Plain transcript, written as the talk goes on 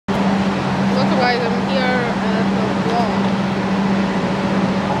guys, I'm here at the vlog.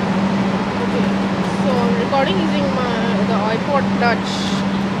 Okay, so I'm recording using the iPod Touch.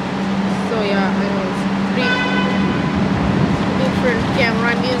 So yeah, I know it's pretty different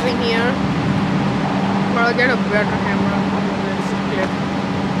camera I'm using here, but I'll get a better camera from this clip.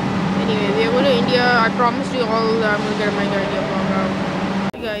 Anyway, we are going to India. I promised you all that I'm going to get my India vlog out.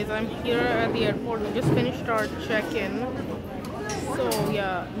 Hey guys, I'm here at the airport. We just finished our check-in. So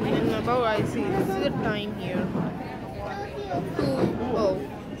yeah, in about I see this is the time here.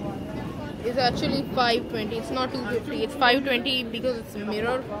 It's actually 5:20. It's not 2:50. It's 5:20 because it's a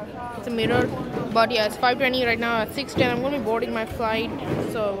mirror. It's a mirror. But yeah, it's 5:20 right now. At 6:10, I'm gonna be boarding my flight.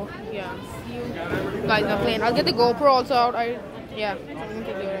 So yeah, see you guys on the plane. I'll get the GoPro also out. I'm gonna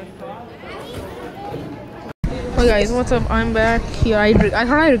take it. Hey guys, what's up? I'm back here. I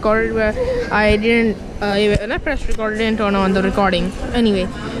thought I recorded, but I didn't. When I pressed record, it didn't turn on the recording. Anyway,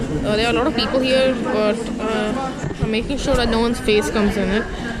 there are a lot of people here, but I'm making sure that no one's face comes in it.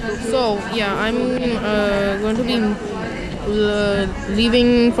 So yeah, I'm going to be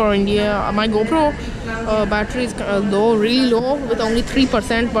leaving for India. My GoPro battery is low, really low, with only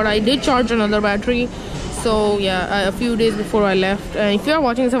 3%. But I did charge another battery. So yeah, a few days before I left. If you are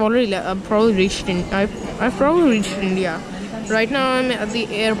watching this, I've already probably reached in. I've probably reached India. Right now I'm at the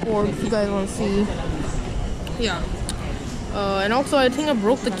airport. If you guys want to see, yeah. And also I think I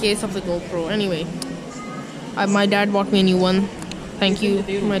broke the case of the GoPro. Anyway, my dad bought me a new one. Thank you,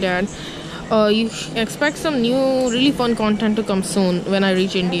 my dad. You expect some new, really fun content to come soon when I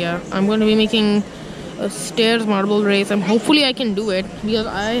reach India. I'm going to be making a stairs marble race. Hopefully I can do it because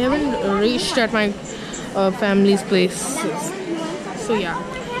I haven't reached at my family's place. So yeah,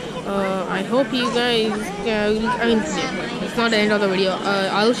 I hope you guys it's not the end of the video.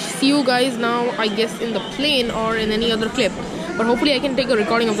 I'll see you guys now, I guess, in the plane or in any other clip, but hopefully I can take a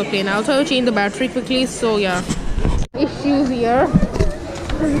recording of the plane. I also have to change the battery quickly. So yeah, issues here.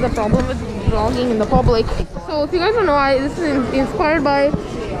 This is the problem with vlogging in the public. So if you guys don't know, this is inspired by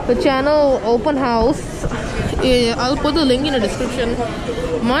the channel Open House. I'll put the link in the description.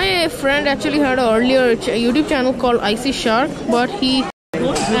 My friend actually had an earlier YouTube channel called Icy Shark, but he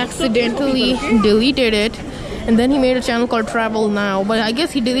accidentally deleted it, and then he made a channel called Travel Now. But I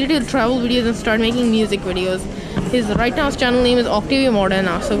guess he deleted travel videos and started making music videos. His right now his channel name is Octavio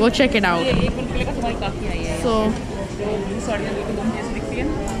Modena, so go check it out. So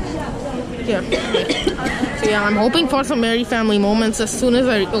yeah, I'm hoping for some merry family moments as soon as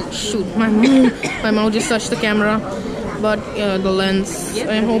my mouth just touched the camera, but the lens.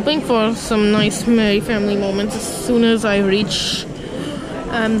 I'm hoping for some nice merry family moments as soon as I reach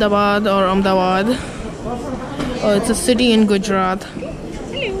Ahmedabad or Ahmedabad. It's a city in Gujarat.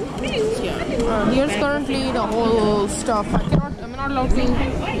 Yeah. Here's currently the whole stuff.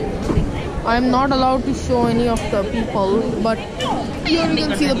 I'm not allowed to show any of the people, but here you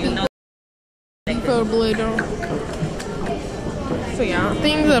can see the people. Later. So yeah,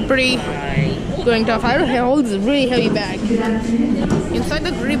 things are pretty going tough. I hold this really heavy bag. Inside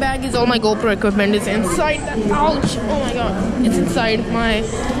the gray bag is all my GoPro equipment. It's inside that. Ouch! Oh my god! It's inside my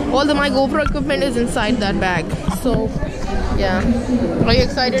GoPro equipment is inside that bag. So yeah, are you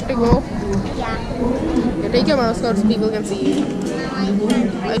excited to go? Yeah. Take your mask out so people can see you.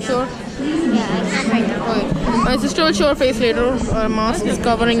 Are you sure? Yeah, I can't right now. Okay. My sister will show her face later. Her mask is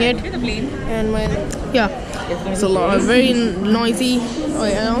covering it. And it's a lot. Very noisy.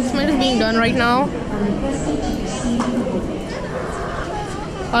 Announcement is being done right now.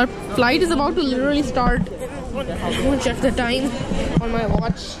 Our flight is about to literally start. I'm gonna check the time on my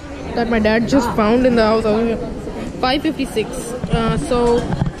watch that my dad just found in the house. 5:56. So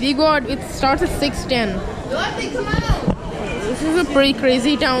we go out. It starts at 6:10. This is a pretty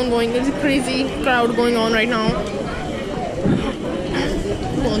crazy town going. There's a crazy crowd going on right now.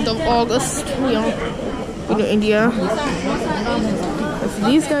 Month of August, in India.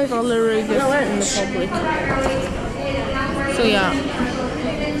 These guys are literally just in the public. So yeah,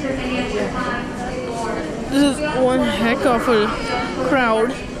 this is one heck of a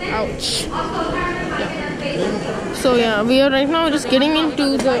crowd. Ouch. Yeah. So yeah, we are right now just getting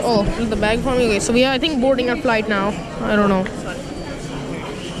into the bag for me. Okay, so we are, I think, boarding our flight now. I don't know.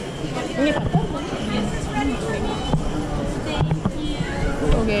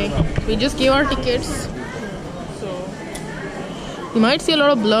 Okay, we just gave our tickets. So you might see a lot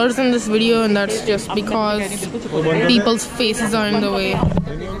of blurs in this video, and that's just because people's faces are in the way.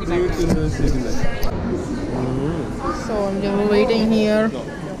 So I'm just waiting here.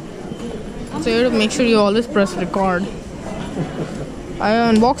 So you have to make sure you always press record. I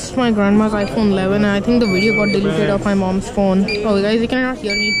unboxed my grandma's iPhone 11 and I think the video got deleted off my mom's phone. Oh guys, you cannot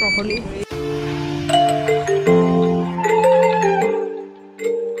hear me properly.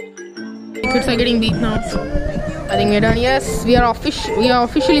 Kids are getting beat now. I think we're done. Yes, we are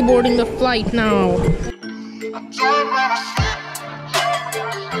officially boarding the flight now.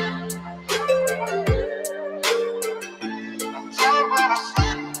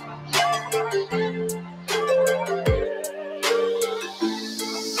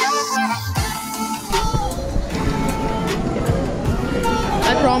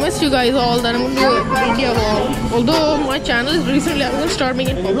 I promised you guys all that I'm going to do an India vlog. Although my channel is recently, I'm going to start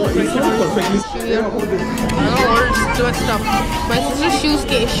making public. I don't know, all stupid stuff. My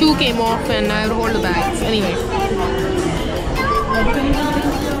sister's shoe came off and I had to hold the bags. Anyway.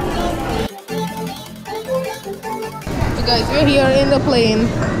 So guys, we're here in the plane.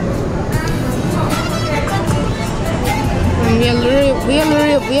 And we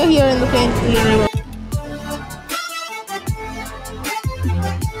are here in the plane. Literally.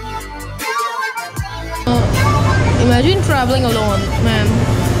 Imagine traveling alone, man.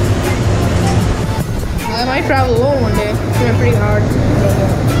 I might travel alone one day. It's gonna be pretty hard.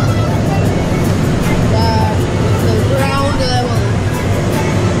 The ground level.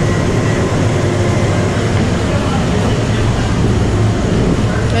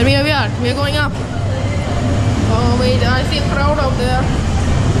 And here we are. We're going up. Oh wait, I see a crowd out there.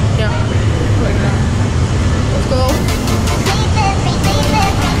 Yeah. Let's go.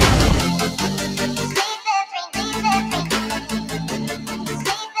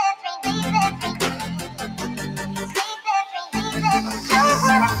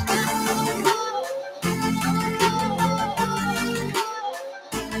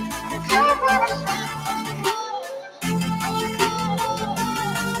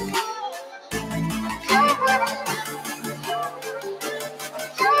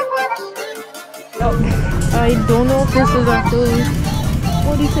 I don't know if this is actually,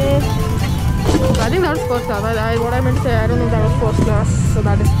 what do you say? I think that was first class. What I meant to say, I don't know if that was first class, so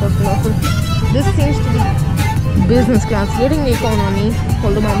that is first class. This seems to be business class, getting economy.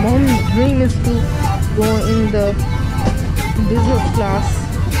 Although my mom's dream is to go in the business class.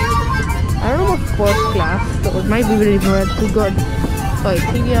 I don't know about first class, so it might be really good. So I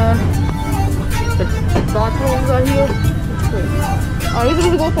think the bathrooms are here. Wait. Are we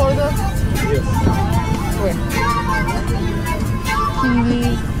supposed to go further? Yes. Wait. TV.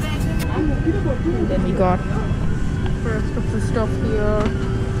 And then we got rest of the stuff here.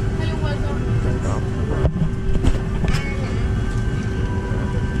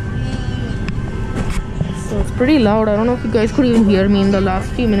 So it's pretty loud. I don't know if you guys could even hear me in the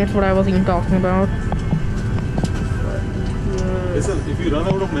last few minutes what I was even talking about. Listen, if you run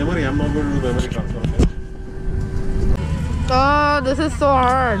out of memory, I'm not going to do memory transfer. Oh, this is so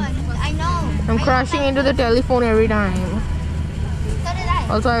hard. I know. I'm crashing into the telephone every time. So did I.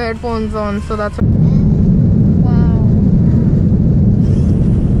 Also, I have headphones on, so that's. Wow.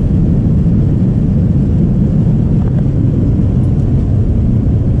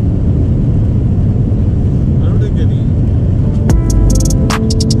 I don't think any.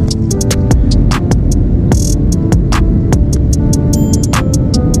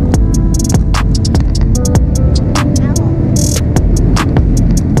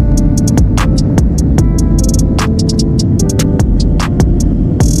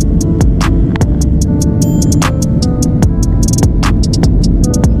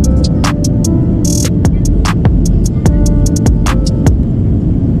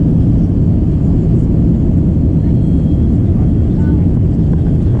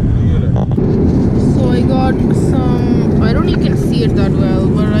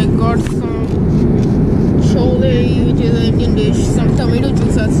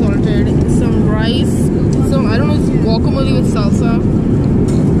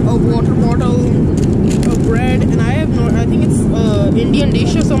 Indian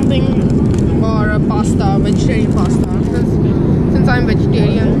dish or something, or a pasta, vegetarian pasta, since I'm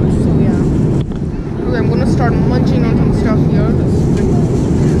vegetarian. So yeah, okay, I'm gonna start munching on some stuff here.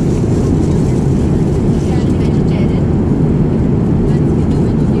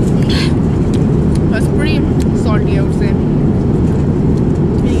 That's pretty salty, I would say.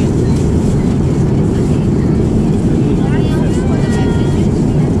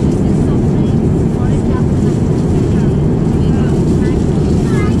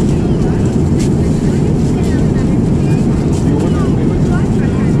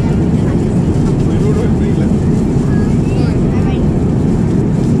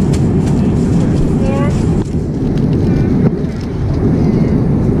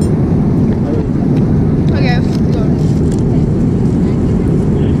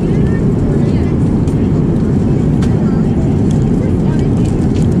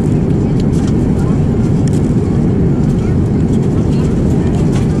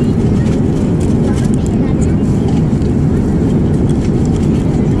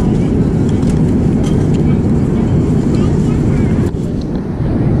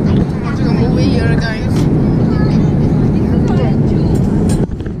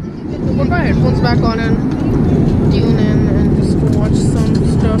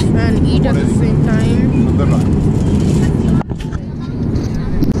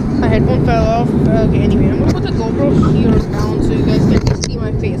 headphone fell off. Okay, anyway, I'm gonna put the GoPro here down so you guys can see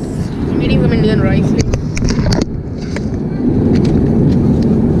my face. I'm eating some Indian rice.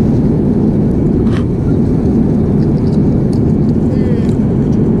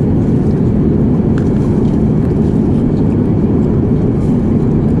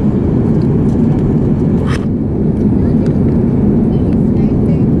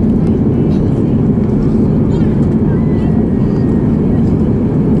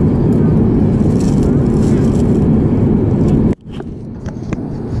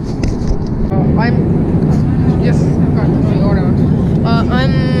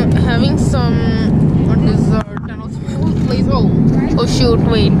 I'm having some dessert and also please. Oh shoot,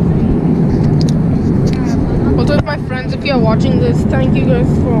 wait. Also, if my friends, if you are watching this, thank you guys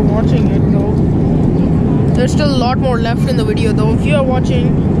for watching it though. There's still a lot more left in the video though. If you are watching,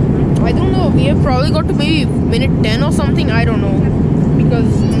 I don't know, we have probably got to maybe minute 10 or something, I don't know,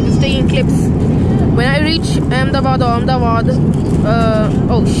 because I'm just taking clips. When I reach Ahmedabad,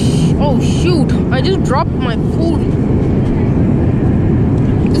 oh shoot, I just dropped my food.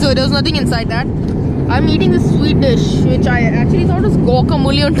 So there was nothing inside that. I'm eating this sweet dish, which I actually thought was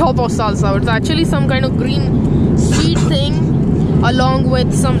guacamole on top of salsa. It's actually some kind of green sweet thing along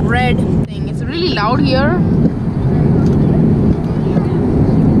with some red thing. It's really loud here.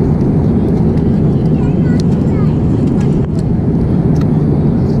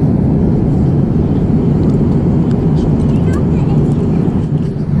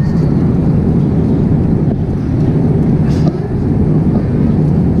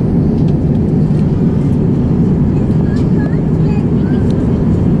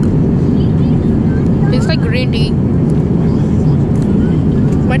 Green tea.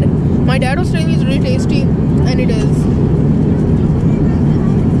 My dad was saying it's really tasty, and it is.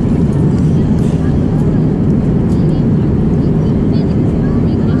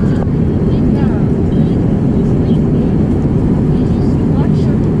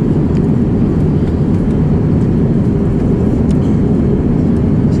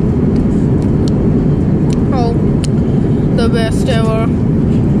 Oh, the best ever.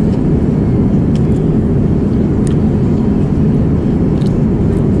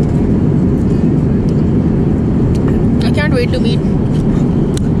 Wait to meet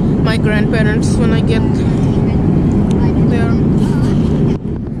my grandparents when I get there.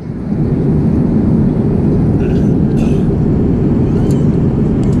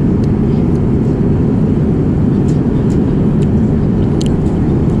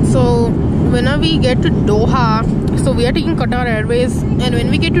 So whenever we get to Doha, so we are taking Qatar Airways, and when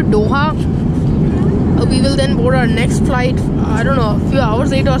we get to Doha, we will then board our next flight, I don't know, a few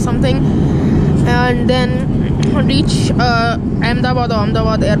hours later or something, and then reach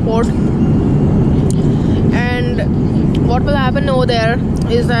Ahmedabad airport. And what will happen over there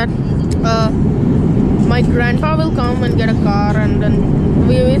is that my grandpa will come and get a car, and then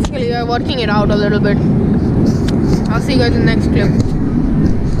we basically are working it out a little bit. I'll see you guys in the next clip.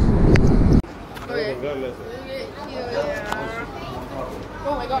 Okay.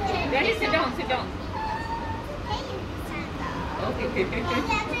 Oh my god. Daddy, sit down, sit down. Okay.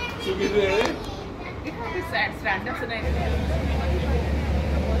 Stand up tonight.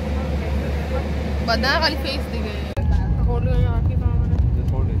 बदना वाली face दी गई hold करके आके सामने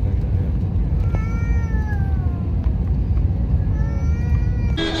just hold it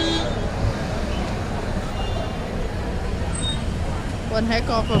one heck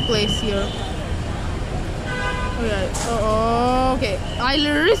of a place here. Okay, I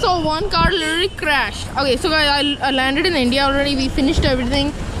literally saw one car literally crash. Okay, so guys, I landed in India already. We finished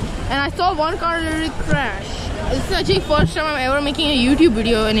everything, and I saw one car literally crash. This is actually first time I'm ever making a YouTube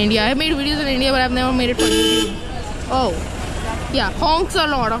video in India. I've made videos in India, but I've never made it for YouTube. Oh, yeah, honks a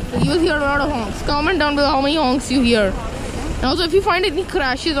lot of. You'll hear a lot of honks. Comment down below how many honks you hear. And also, if you find any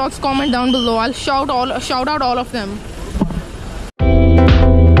crashes, also comment down below. I'll shout out all of them.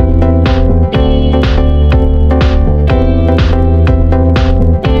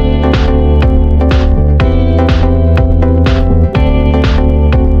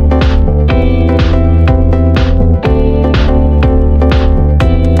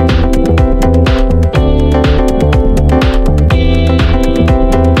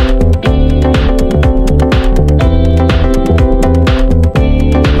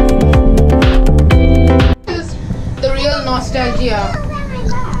 Nostalgia.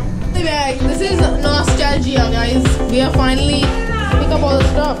 This is nostalgia, guys. We have finally picked up all the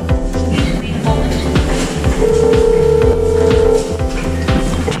stuff.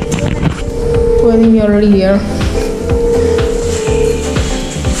 So I think you're already here.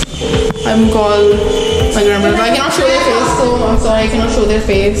 I'm called my grandmother. I cannot show your face, so I'm sorry, I cannot show their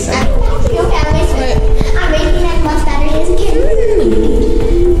face. Okay, I'm rating that much better as a kid.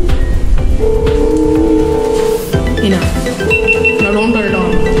 Enough. Now don't turn it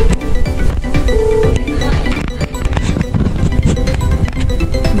on.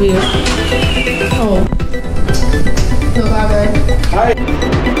 Weird. Oh. So bye. Hi.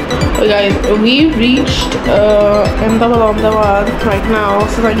 So guys, we reached Ahmedabad right now.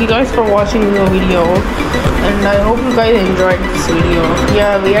 So thank you guys for watching the video, and I hope you guys enjoyed this video.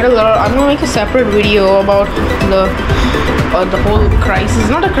 Yeah, we had a lot. I'm gonna make a separate video about the whole crisis.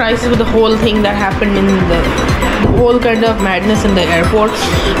 Not a crisis, but the whole thing that happened in the whole kind of madness in the airport.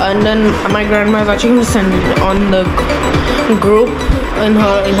 And then my grandma is watching this and on the group in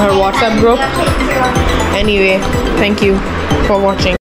her WhatsApp group. Anyway, thank you for watching.